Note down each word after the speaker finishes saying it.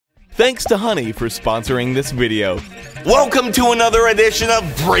Thanks to Honey for sponsoring this video. Welcome to another edition of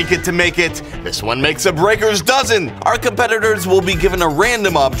Break It to Make It. This one makes a breaker's dozen. Our competitors will be given a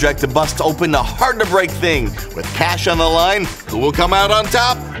random object to bust open a hard-to-break thing. With cash on the line, who will come out on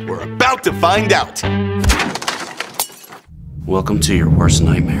top? We're about to find out. Welcome to your worst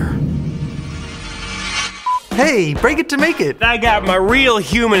nightmare. Hey, break it to make it. I got my real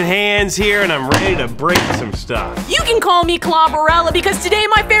human hands here and I'm ready to break some stuff. You can call me Clomberella because today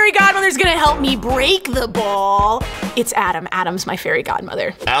my fairy godmother's gonna help me break the ball. It's Adam. Adam's my fairy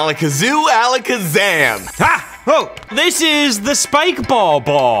godmother. Alakazoo, alakazam. Ha! Oh, this is the Spikeball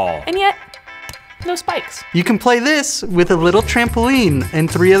ball. And yet, no spikes. You can play this with a little trampoline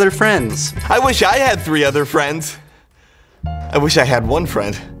and 3 other friends. I wish I had 3 other friends. I wish I had 1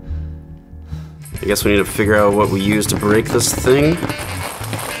 friend. I guess we need to figure out what we use to break this thing.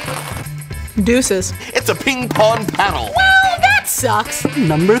 Deuces. It's a ping pong paddle. Well, that sucks.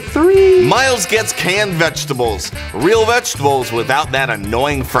 Number 3. Miles gets canned vegetables. Real vegetables without that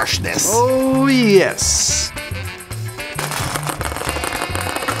annoying freshness. Oh, yes.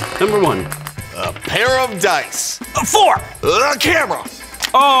 Number 1. A pair of dice. 4. A camera.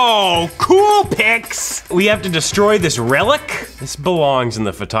 Oh, cool pics. We have to destroy this relic. This belongs in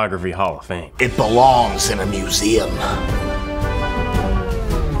the Photography Hall of Fame. It belongs in a museum.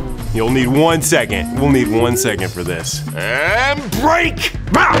 You'll need 1 second. We'll need 1 second for this. And break!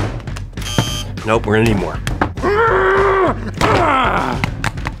 Bah! Nope, we're gonna need more.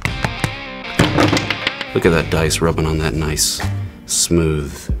 Look at that dice rubbing on that nice,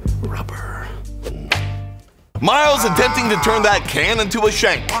 smooth rubber. Miles attempting to turn that can into a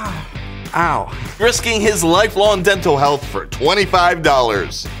shank. Ow. Risking his lifelong dental health for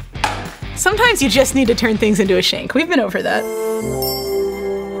 $25. Sometimes you just need to turn things into a shank. We've been over that.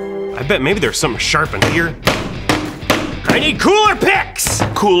 I bet maybe there's something sharp in here. I need cooler picks!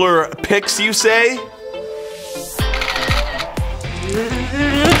 Cooler picks, you say?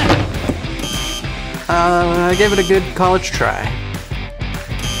 I gave it a good college try.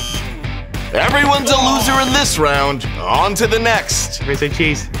 Everyone's a loser in this round. On to the next. Everybody say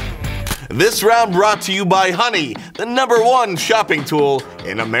cheese. This round brought to you by Honey, the #1 shopping tool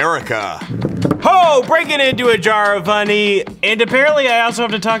in America. Ho! Breaking into a jar of honey. And apparently I also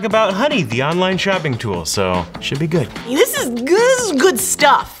have to talk about Honey, the online shopping tool, so should be good. This is good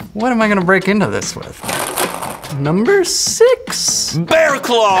stuff. What am I gonna break into this with? Number 6. Bear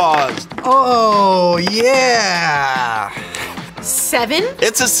claws. Oh, yeah. 7.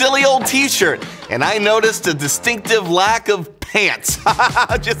 It's a silly old t-shirt, and I noticed a distinctive lack of pants,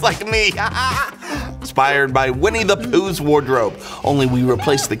 just like me. Inspired by Winnie the Pooh's wardrobe, only we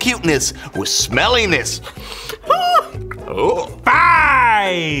replaced the cuteness with smelliness. Oh.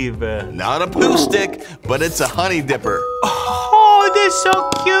 5. Not a poo stick, but it's a honey dipper. Oh, this is so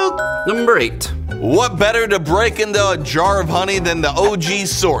cute. Number 8. What better to break into a jar of honey than the OG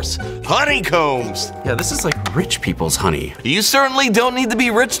source, honeycombs? Yeah, this is like rich people's honey. You certainly don't need to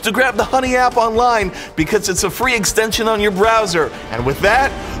be rich to grab the Honey app online because it's a free extension on your browser. And with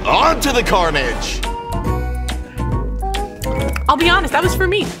that, on to the carnage. I'll be honest, that was for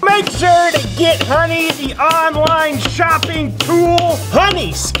me. Make sure to get Honey, the online shopping tool.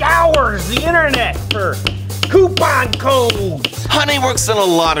 Honey scours the internet for coupon codes. Honey works on a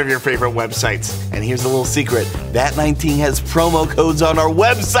lot of your favorite websites. And here's a little secret. That 19 has promo codes on our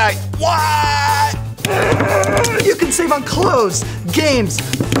website. What? You can save on clothes, games,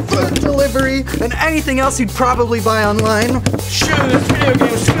 food delivery, and anything else you'd probably buy online. Shoes, video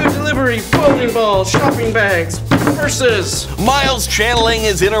games, food delivery, bowling balls, shopping bags, purses. Miles channeling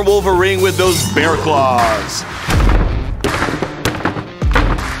his inner Wolverine with those bear claws.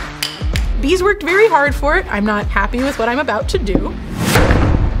 Bees worked very hard for it. I'm not happy with what I'm about to do.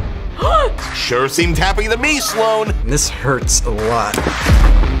 Sure seemed happy to me, Sloan. This hurts a lot.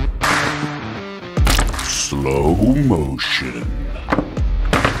 Slow motion.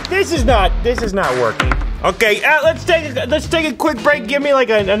 This is not working. Okay, let's take a quick break. Give me like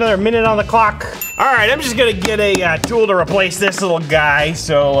another minute on the clock. All right, I'm just gonna get a tool to replace this little guy.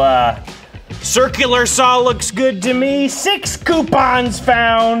 So circular saw looks good to me. 6 coupons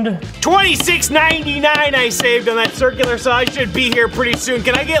found. $26.99 I saved on that circular saw. I should be here pretty soon.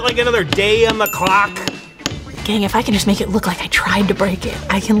 Can I get like another day on the clock? Gang, if I can just make it look like I tried to break it,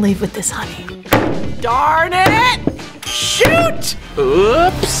 I can leave with this honey. Darn it! Shoot!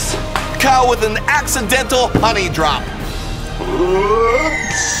 Oops. Cow with an accidental honey drop.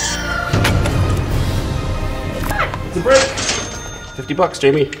 Oops. It's a break. $50,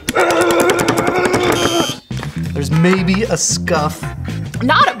 Jamie. There's maybe a scuff.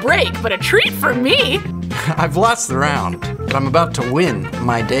 Not a break, but a treat for me. I've lost the round. but I'm about to win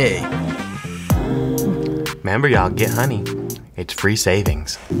my day. Remember, y'all, get honey. It's free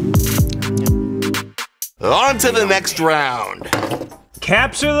savings. On to the next round.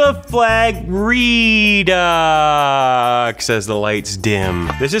 Capture the flag Redux as the lights dim.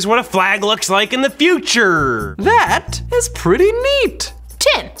 This is what a flag looks like in the future. That is pretty neat.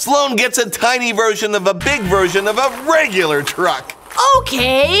 10. Sloan gets a tiny version of a big version of a regular truck.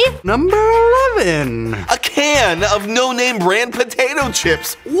 Okay. Number 11. A can of no-name brand potato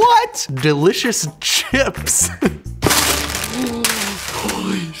chips. What? Delicious chips.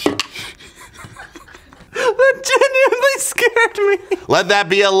 That genuinely scared me. Let that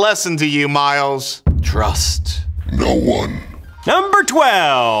be a lesson to you, Miles. Trust no one. Number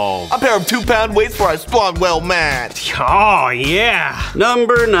 12. A pair of 2-pound weights for a spawn well match. Oh, yeah.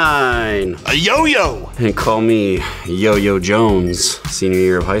 Number 9. A yo-yo. And call me Yo-Yo Jones, senior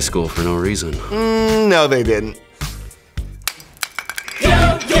year of high school for no reason. No, they didn't.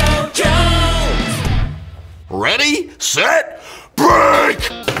 Yo-Yo Jones! Ready, set, break!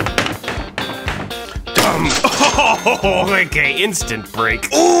 Oh, okay, instant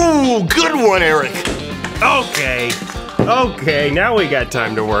break. Ooh, good one, Eric. Okay, now we got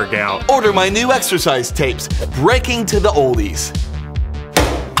time to work out. Order my new exercise tapes, Breaking to the Oldies.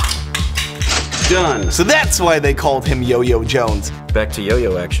 Done. So that's why they called him Yo-Yo Jones. Back to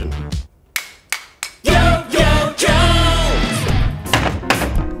yo-yo action. Yo-Yo Jones!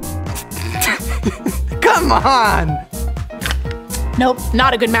 Come on. Nope,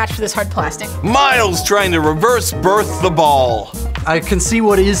 not a good match for this hard plastic. Miles trying to reverse birth the ball. I can see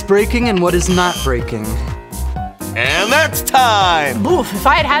what is breaking and what is not breaking. And that's time. Oof, if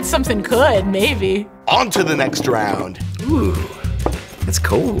I had had something good, maybe. On to the next round. Ooh, it's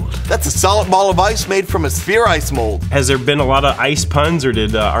cold. That's a solid ball of ice made from a sphere ice mold. Has there been a lot of ice puns, or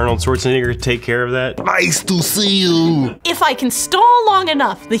did Arnold Schwarzenegger take care of that? Nice to see you. If I can stall long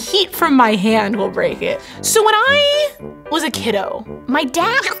enough, the heat from my hand will break it. So when I was a kiddo, my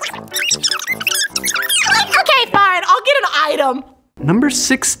dad... Okay, fine, I'll get an item. Number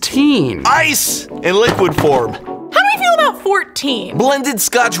 16. Ice in liquid form. How do I feel about 14? Blended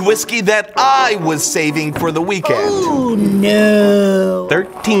Scotch whiskey that I was saving for the weekend. Oh no.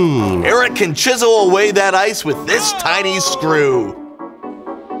 13. Eric can chisel away that ice with this tiny screw.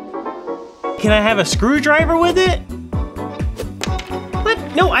 Can I have a screwdriver with it? What?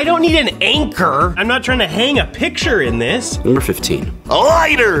 No, I don't need an anchor. I'm not trying to hang a picture in this. Number 15. A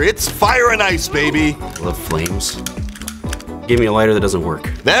lighter. It's fire and ice, baby. I love flames. Give me a lighter that doesn't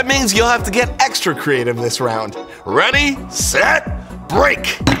work. That means you'll have to get extra creative this round. Ready, set,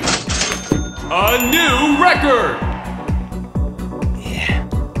 break. A new record!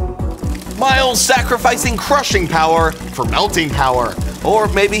 Miles sacrificing crushing power for melting power. Or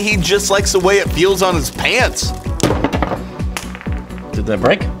maybe he just likes the way it feels on his pants. Did that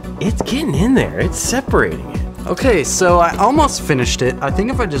break? It's getting in there. It's separating it. Okay, so I almost finished it. I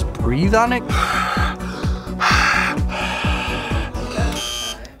think if I just breathe on it.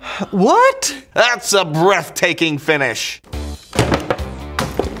 What? That's a breathtaking finish.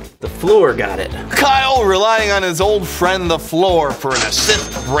 The floor got it. Kyle relying on his old friend the floor for an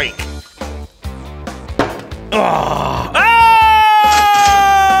assist break.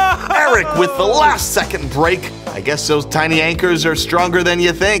 Eric with the last second break. I guess those tiny anchors are stronger than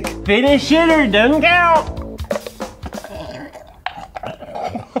you think. Finish it or doesn't count.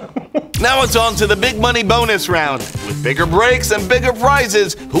 Now it's on to the big money bonus round. With bigger breaks and bigger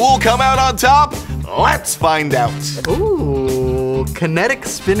prizes, who will come out on top? Let's find out. Ooh, kinetic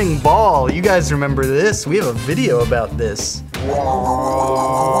spinning ball. You guys remember this? We have a video about this.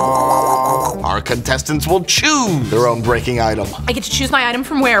 Our contestants will choose their own breaking item. I get to choose my item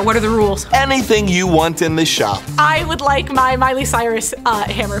from where? What are the rules? Anything you want in the shop. I would like my Miley Cyrus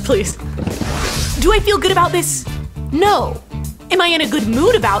hammer, please. Do I feel good about this? No. Am I in a good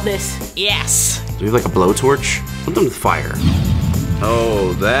mood about this? Yes. Do you have like a blowtorch? Something with fire.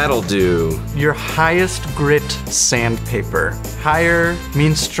 Oh, that'll do. Your highest grit sandpaper. Higher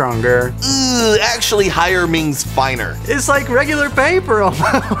means stronger. Actually, higher means finer. It's like regular paper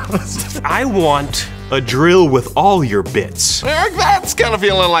almost. I want a drill with all your bits. Eric, that's kind of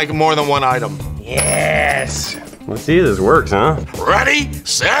feeling like more than one item. Yes. Let's see if this works, huh? Ready,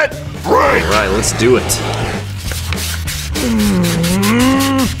 set, break. All right, let's do it.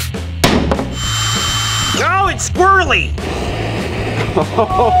 No, it's squirrely.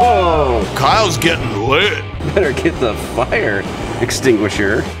 Oh, Kyle's getting lit. better get the fire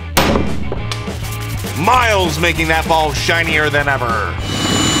extinguisher. Miles making that ball shinier than ever.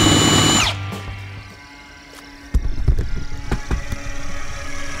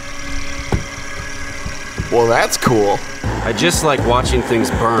 Well, that's cool. I just like watching things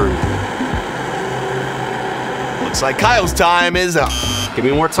burn. Looks like Kyle's time is up. Give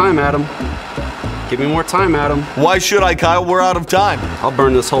me more time, Adam. Give me more time, Adam. Why should I, Kyle? We're out of time. I'll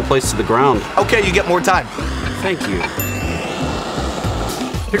burn this whole place to the ground. Okay, you get more time. Thank you.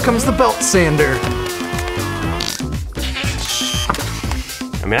 Here comes the belt sander.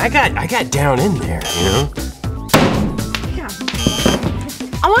 I mean, I got down in there, you know?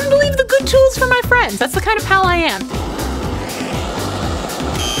 I wanted to leave the good tools for my friends. That's the kind of pal I am.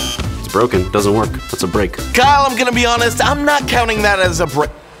 It's broken. Doesn't work. That's a break. Kyle, I'm gonna be honest, I'm not counting that as a break.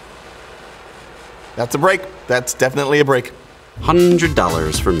 That's a break. That's definitely a break.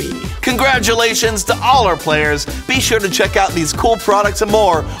 $100 for me. Congratulations to all our players. Be sure to check out these cool products and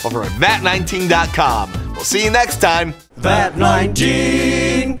more over at vat19.com. We'll see you next time.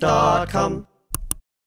 Vat19.com